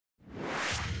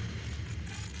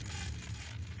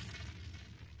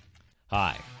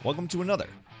Hi, welcome to another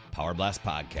Power Blast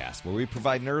podcast where we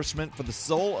provide nourishment for the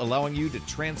soul, allowing you to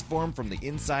transform from the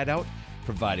inside out,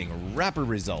 providing rapid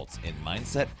results in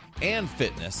mindset and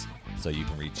fitness so you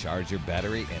can recharge your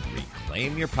battery and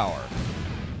reclaim your power.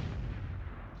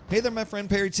 Hey there, my friend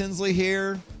Perry Tinsley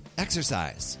here.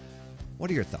 Exercise.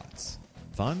 What are your thoughts?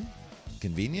 Fun?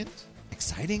 Convenient?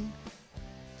 Exciting?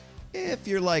 If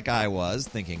you're like I was,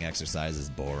 thinking exercise is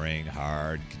boring,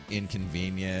 hard,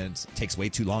 inconvenient, takes way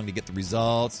too long to get the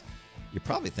results, you're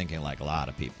probably thinking like a lot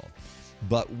of people.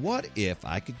 But what if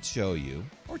I could show you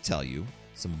or tell you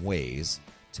some ways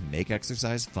to make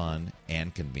exercise fun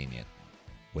and convenient?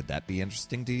 Would that be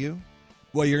interesting to you?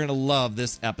 Well, you're going to love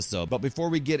this episode. But before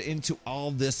we get into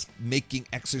all this making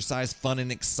exercise fun and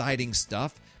exciting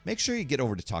stuff, make sure you get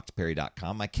over to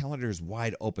talktoperry.com. My calendar is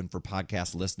wide open for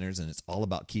podcast listeners, and it's all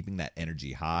about keeping that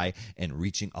energy high and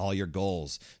reaching all your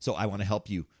goals. So I want to help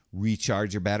you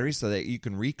recharge your battery so that you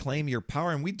can reclaim your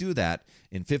power, and we do that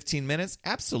in 15 minutes,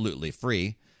 absolutely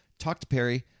free.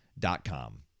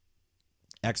 talktoperry.com.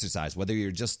 Exercise, whether you're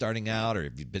just starting out or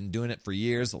if you've been doing it for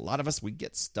years, a lot of us, we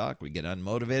get stuck, we get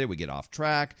unmotivated, we get off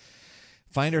track,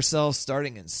 find ourselves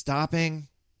starting and stopping.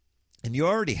 And you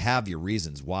already have your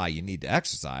reasons why you need to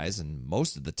exercise, and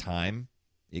most of the time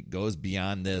it goes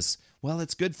beyond this, well,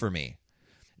 it's good for me.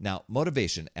 Now,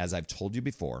 motivation, as I've told you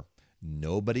before,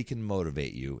 nobody can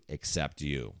motivate you except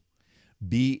you.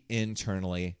 Be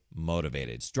internally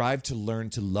motivated. Strive to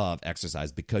learn to love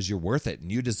exercise because you're worth it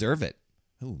and you deserve it.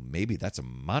 Ooh, maybe that's a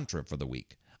mantra for the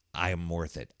week. I am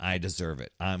worth it. I deserve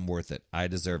it. I'm worth it. I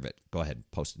deserve it. Go ahead,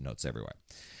 post-it notes everywhere.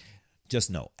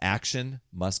 Just know, action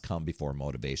must come before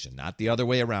motivation, not the other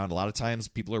way around. A lot of times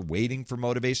people are waiting for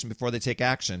motivation before they take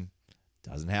action.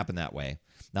 Doesn't happen that way.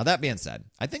 Now, that being said,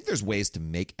 I think there's ways to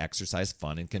make exercise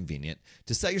fun and convenient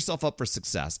to set yourself up for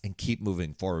success and keep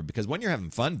moving forward, because when you're having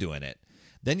fun doing it,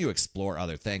 then you explore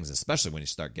other things, especially when you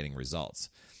start getting results.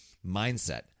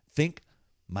 Mindset. Think,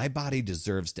 my body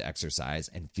deserves to exercise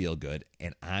and feel good,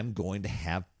 and I'm going to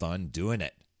have fun doing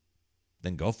it.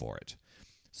 Then go for it.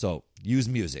 So use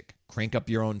music. Crank up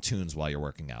your own tunes while you're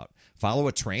working out. Follow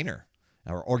a trainer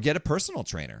or get a personal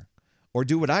trainer. Or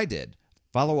do what I did.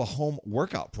 Follow a home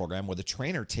workout program where the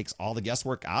trainer takes all the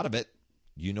guesswork out of it.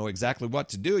 You know exactly what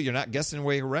to do. You're not guessing your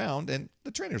way around. And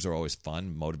the trainers are always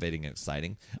fun, motivating, and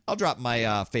exciting. I'll drop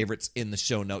my favorites in the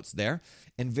show notes there.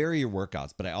 And vary your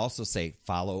workouts. But I also say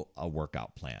follow a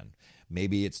workout plan.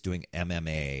 Maybe it's doing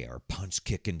MMA or punch,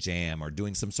 kick, and jam, or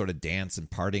doing some sort of dance and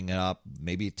partying it up.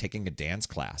 Maybe taking a dance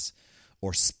class,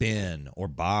 or spin, or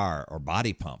bar, or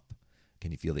body pump.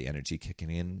 Can you feel the energy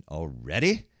kicking in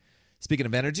already? Speaking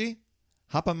of energy,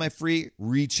 hop on my free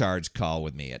recharge call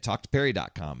with me at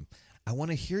talktoperry.com. I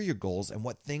want to hear your goals and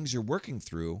what things you're working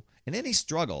through and any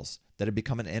struggles that have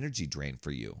become an energy drain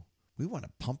for you. We want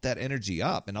to pump that energy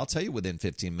up, and I'll tell you within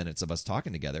 15 minutes of us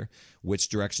talking together which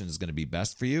direction is going to be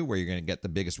best for you, where you're going to get the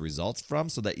biggest results from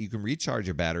so that you can recharge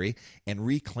your battery and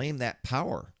reclaim that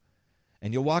power.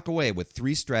 And you'll walk away with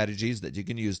 3 strategies that you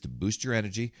can use to boost your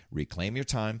energy, reclaim your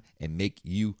time, and make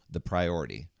you the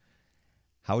priority.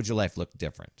 How would your life look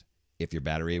different if your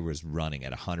battery was running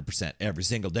at 100% every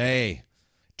single day?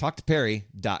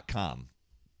 TalkToPerry.com.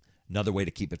 Another way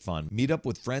to keep it fun. Meet up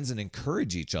with friends and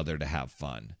encourage each other to have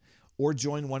fun. Or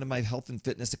join one of my health and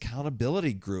fitness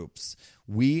accountability groups.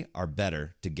 We are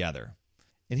better together.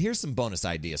 And here's some bonus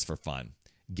ideas for fun.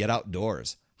 Get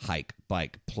outdoors. Hike,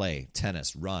 bike, play,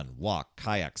 tennis, run, walk,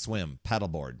 kayak, swim,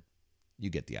 paddleboard. You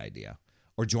get the idea.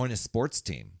 Or join a sports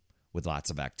team with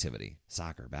lots of activity.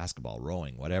 Soccer, basketball,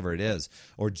 rowing, whatever it is.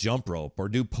 Or jump rope, or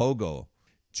do pogo.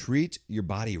 Treat your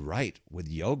body right with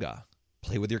yoga.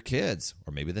 Play with your kids,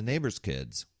 or maybe the neighbor's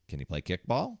kids. Can you play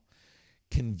kickball?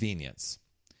 Convenience.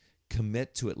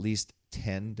 Commit to at least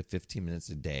 10 to 15 minutes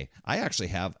a day. I actually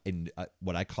have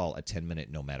what I call a 10-minute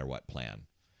no matter what plan.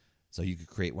 So you could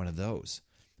create one of those.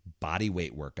 Body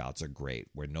weight workouts are great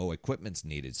where no equipment's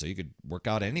needed, so you could work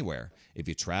out anywhere. If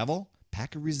you travel,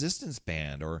 pack a resistance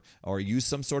band or use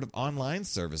some sort of online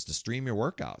service to stream your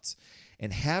workouts.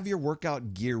 And have your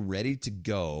workout gear ready to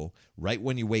go right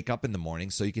when you wake up in the morning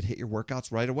so you can hit your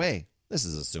workouts right away. This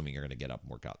is assuming you're going to get up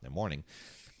and work out in the morning.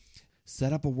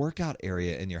 Set up a workout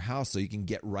area in your house so you can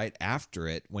get right after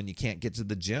it when you can't get to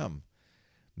the gym.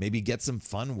 Maybe get some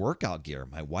fun workout gear.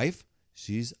 My wife,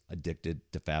 she's addicted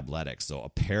to Fabletics, so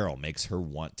apparel makes her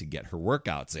want to get her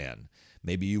workouts in.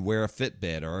 Maybe you wear a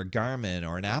Fitbit or a Garmin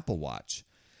or an Apple Watch.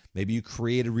 Maybe you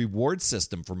create a reward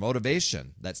system for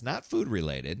motivation that's not food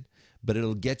related, but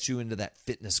it'll get you into that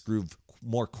fitness groove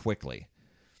more quickly.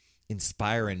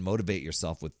 Inspire and motivate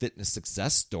yourself with fitness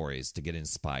success stories to get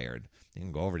inspired. You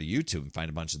can go over to YouTube and find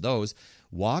a bunch of those.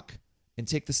 Walk and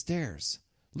take the stairs.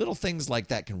 Little things like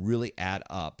that can really add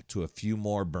up to a few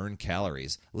more burned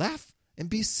calories. Laugh and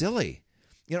be silly.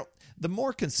 The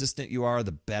more consistent you are,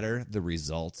 the better the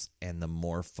results and the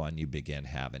more fun you begin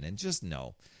having. And just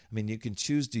know, you can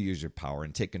choose to use your power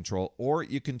and take control, or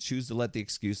you can choose to let the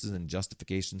excuses and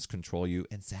justifications control you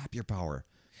and zap your power.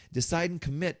 Decide and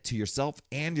commit to yourself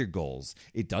and your goals.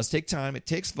 It does take time. It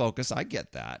takes focus. I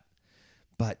get that.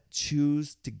 But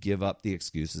choose to give up the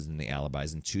excuses and the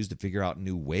alibis and choose to figure out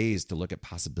new ways to look at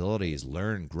possibilities,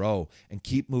 learn, grow, and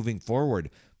keep moving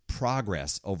forward.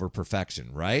 Progress over perfection,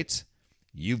 right?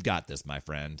 You've got this, my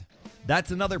friend. That's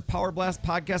another Power Blast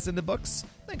podcast in the books.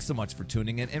 Thanks so much for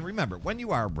tuning in. And remember, when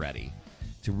you are ready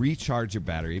to recharge your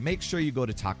battery, make sure you go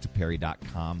to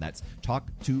talktoperry.com. That's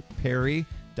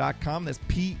talktoperry.com. That's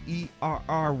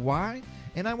Perry.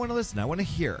 And I want to listen. I want to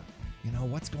hear,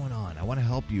 what's going on. I want to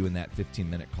help you in that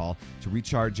 15-minute call to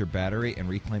recharge your battery and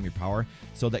reclaim your power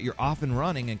so that you're off and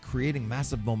running and creating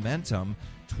massive momentum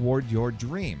toward your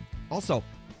dream. Also,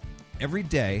 every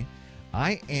day,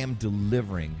 I am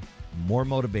delivering more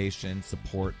motivation,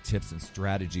 support, tips, and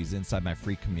strategies inside my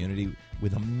free community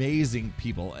with amazing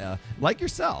people like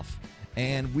yourself.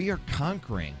 And we are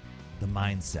conquering the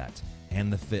mindset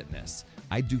and the fitness.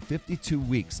 I do 52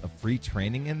 weeks of free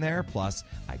training in there. Plus,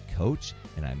 I coach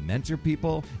and I mentor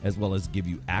people, as well as give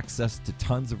you access to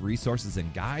tons of resources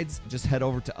and guides. Just head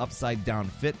over to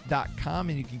UpsideDownFit.com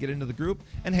and you can get into the group.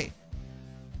 And hey,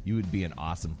 you would be an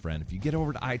awesome friend if you get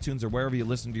over to iTunes or wherever you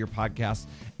listen to your podcast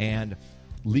and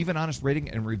leave an honest rating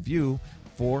and review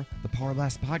for the Power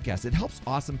Blast podcast. It helps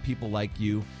awesome people like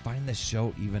you find the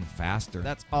show even faster.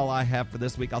 That's all I have for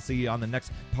this week. I'll see you on the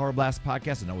next Power Blast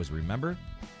podcast. And always remember,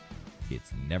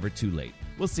 it's never too late.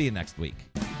 We'll see you next week.